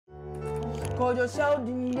Welcome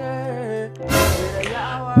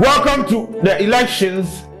to the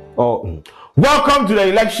elections. Welcome to the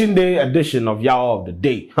election day edition of Yawa of the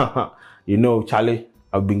Day. You know, Charlie,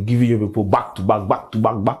 I've been giving you people back to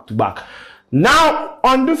back. Now,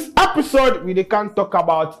 on this episode, we can talk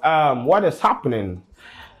about what is happening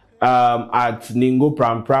at Ningo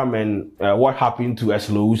Pram Pram and what happened to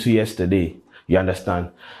Ursula Owusu yesterday. You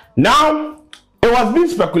understand? Now, it was being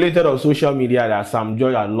speculated on social media that Sam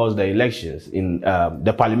George had lost the elections in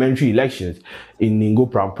the parliamentary elections in Ningo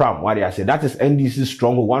Pram Pram. What they said, that is NDC's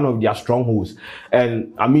stronghold, one of their strongholds.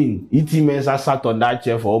 And I mean, E.T. Mensah sat on that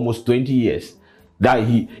chair for almost 20 years. That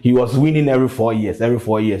he was winning every 4 years,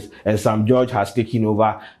 and Sam George has taken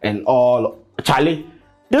over and all. Charlie,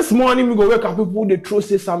 this morning we go wake up, people they throw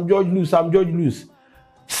say Sam George lose.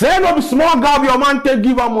 Say no be small gab, your man take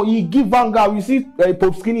give him, he give one gab. You see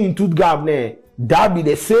Pope Skinny in tooth gab there. That be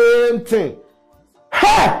the same thing.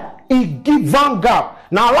 Hey, he give one gap.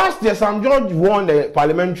 Now last year, Sam George won the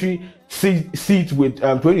parliamentary seat with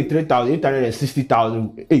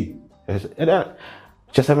 23,860,000. Hey,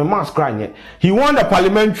 just have a mass crying yet. He won the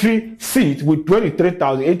parliamentary seat with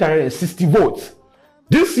 23,860 votes.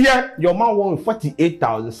 This year, your man won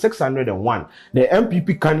 48,601. The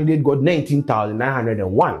MPP candidate got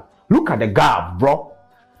 19,901. Look at the gap, bro.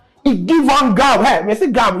 He give one gab. Hey, I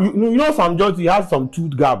say gab. You know Sam George, he has some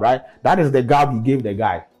tooth gab, right? That is the gab he gave the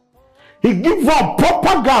guy. He give one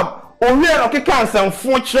proper gab. Oh yeah, okay, cancer and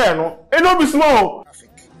phone chair, no. It don't be small.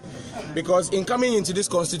 Because in coming into this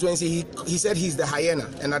constituency, he said he's the hyena,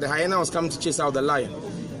 and that the hyena was coming to chase out the lion.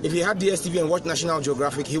 If he had DSTV and watched National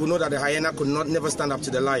Geographic, he would know that the hyena could never stand up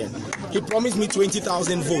to the lion. He promised me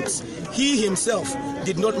 20,000 votes. He himself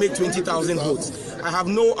did not make 20,000 votes. I have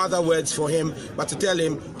no other words for him but to tell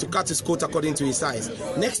him to cut his coat according to his size.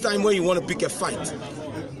 Next time when you want to pick a fight,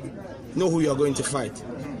 know who you are going to fight.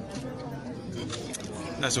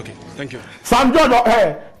 That's okay. Thank you. Sam George,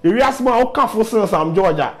 hey, if you ask me how can for Sam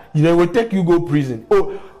George, they will take you go prison.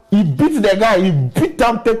 Oh, he beat the guy, he beat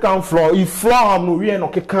him, take him floor, he floor him, no, we are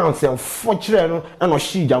not cancer, unfortunately, and no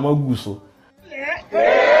she jamaguso.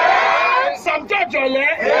 Sam George,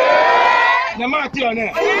 the Marty on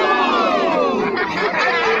it.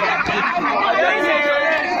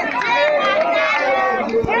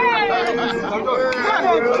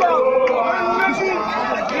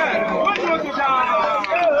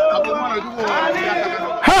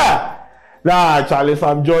 Nah, Charlie,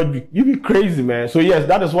 Sam George, you be crazy, man. So yes,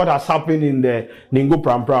 that is what has happened in the Ningo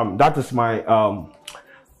Pram Pram. That is my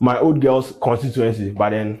my old girl's constituency. But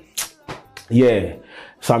then, yeah,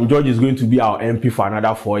 Sam George is going to be our MP for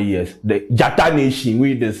another 4 years. The Jata Nation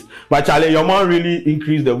with this. But Charlie, your man really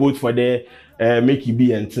increased the vote for the make it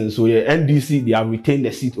be and thing. So yeah, NDC, they have retained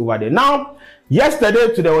the seat over there. Now,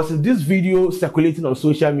 yesterday there was this video circulating on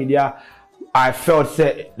social media. I felt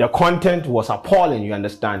the content was appalling, you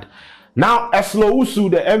understand. Now, Ursula Owusu,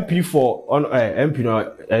 the MP for MP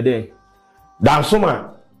no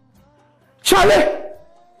Dansoma. Charlie,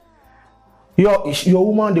 your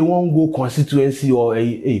woman they won't go constituency or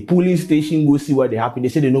a polling station go see what they happen. They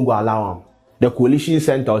say they no go allow them. The coalition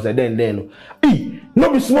centers and then hey,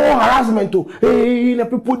 no be small harassment to hey the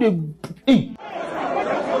people they hey.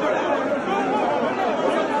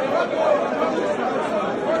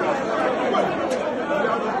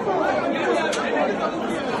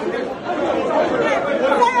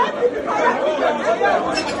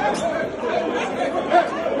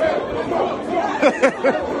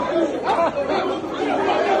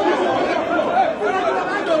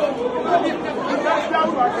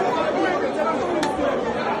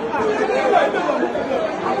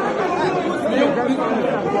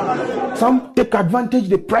 Some take advantage,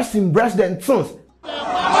 they press in breast and sons.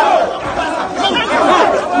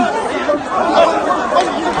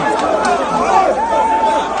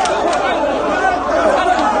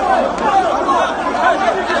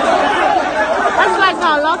 That's like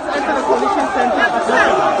our last enter the coalition center.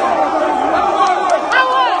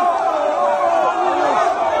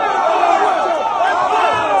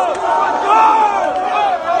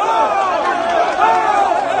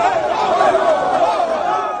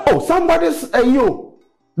 Somebody's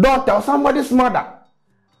daughter, somebody's mother.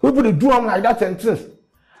 People they do them like that and things.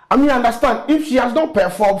 I mean, understand, if she has not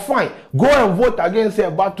performed, fine, go and vote against her.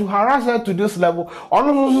 But to harass her to this level,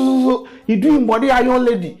 he doing body iron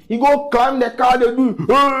lady. He go climb the car, they do.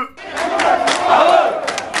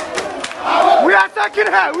 We are attacking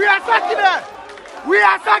her. We are attacking her. We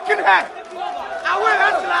are attacking her. Away,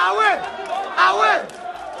 Ursula, away. Away.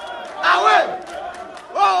 Away.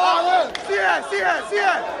 Oh, see her, see her, see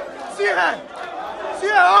her. See her. See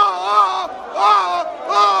her. Oh, oh, oh,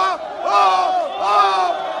 oh, oh, oh,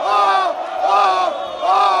 oh, oh,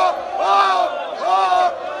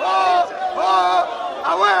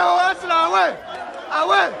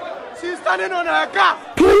 standing on her car.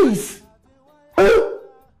 Please. And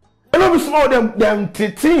let me small them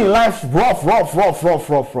teen life rough.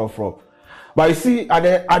 But you see, at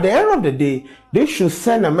the end of the day, they should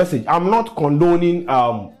send a message. I'm not condoning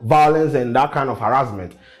violence and that kind of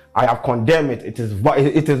harassment. I have condemned it. It is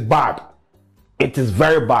bad. It is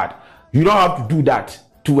very bad. You don't have to do that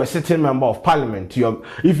to a certain member of parliament.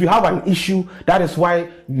 If you have an issue, that is why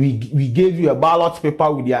we gave you a ballot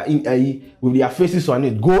paper with their faces on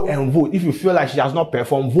it. Go and vote. If you feel like she has not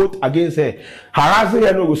performed, vote against her. Harassing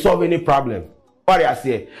her will solve any problem. What I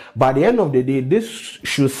say. By the end of the day, this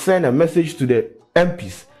should send a message to the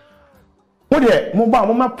MPs. What the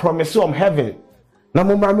mama promise you heaven, now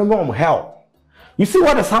mama hell. You see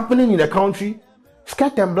what is happening in the country?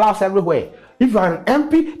 Skirt and blouse everywhere. If you are an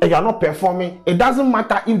MP and you are not performing, it doesn't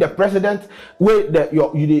matter if the president where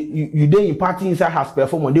you in party inside has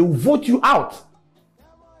performed, they will vote you out.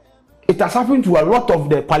 It has happened to a lot of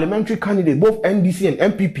the parliamentary candidates, both NDC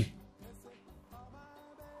and MPP.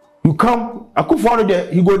 You come, I could follow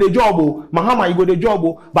you go the job, Mahama, you go the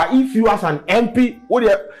job, but if you as an MP,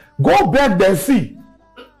 go beg and see.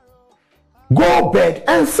 Go beg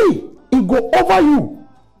and see. It go over you.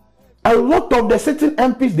 A lot of the sitting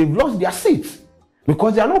MPs, they've lost their seats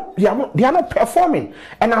because they are not performing.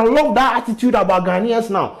 And I love that attitude about Ghanaians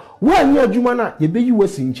now. When you're Jumana, you be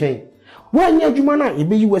US in chain. When you're Jumana, you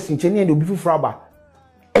be US in chain and you'll be fraba.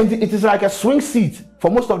 And it is like a swing seat for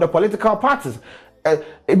most of the political parties.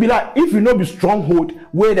 It be like if you know be stronghold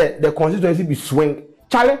where the constituency be swing,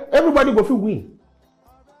 Charlie, everybody go feel win.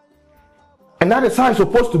 And that is how it's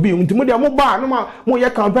supposed to be. Until they are more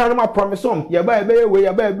your campaign, no promise some. You buy way.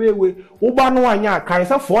 Uba no one ya can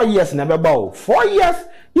say 4 years never bow. 4 years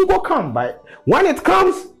you go come by. When it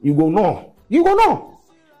comes, you go know. You go know.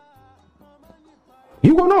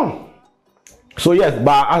 You go know. So yes,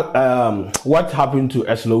 but what happened to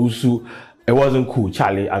Ursula Owusu? It wasn't cool,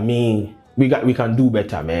 Charlie. I mean, we can do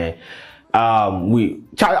better, man.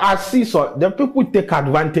 I see so the people take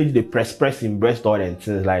advantage, they press in breast all and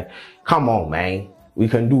things like, come on, man, we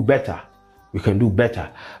can do better.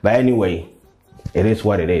 But anyway, it is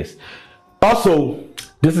what it is. Also,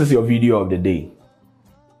 this is your video of the day.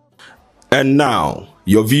 And now,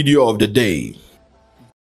 your video of the day.